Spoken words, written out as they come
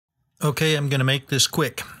Okay, I'm going to make this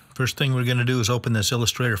quick. First thing we're going to do is open this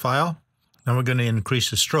Illustrator file. Now we're going to increase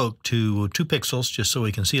the stroke to 2 pixels just so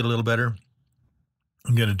we can see it a little better.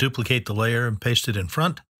 I'm going to duplicate the layer and paste it in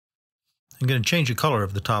front. I'm going to change the color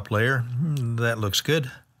of the top layer. That looks good.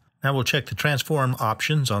 Now we'll check the transform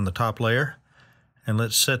options on the top layer. And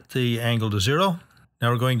let's set the angle to 0. Now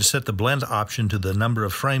we're going to set the blend option to the number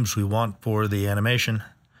of frames we want for the animation.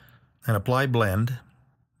 And apply blend.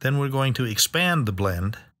 Then we're going to expand the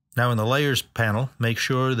blend. Now in the Layers panel, make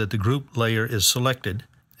sure that the group layer is selected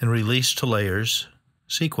and release to Layers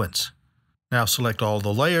Sequence. Now select all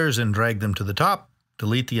the layers and drag them to the top.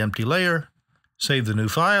 Delete the empty layer. Save the new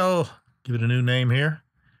file. Give it a new name here.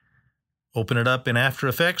 Open it up in After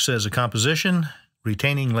Effects as a composition,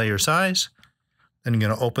 retaining layer size. Then you're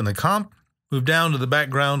going to open the comp. Move down to the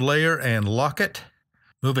background layer and lock it.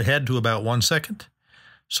 Move ahead to about 1 second.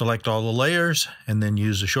 Select all the layers and then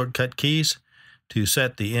use the shortcut keys to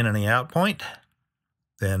set the in and the out point.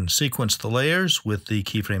 Then sequence the layers with the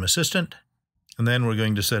keyframe assistant. And then we're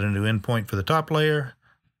going to set a new in point for the top layer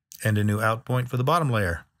and a new out point for the bottom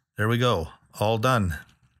layer. There we go. All done.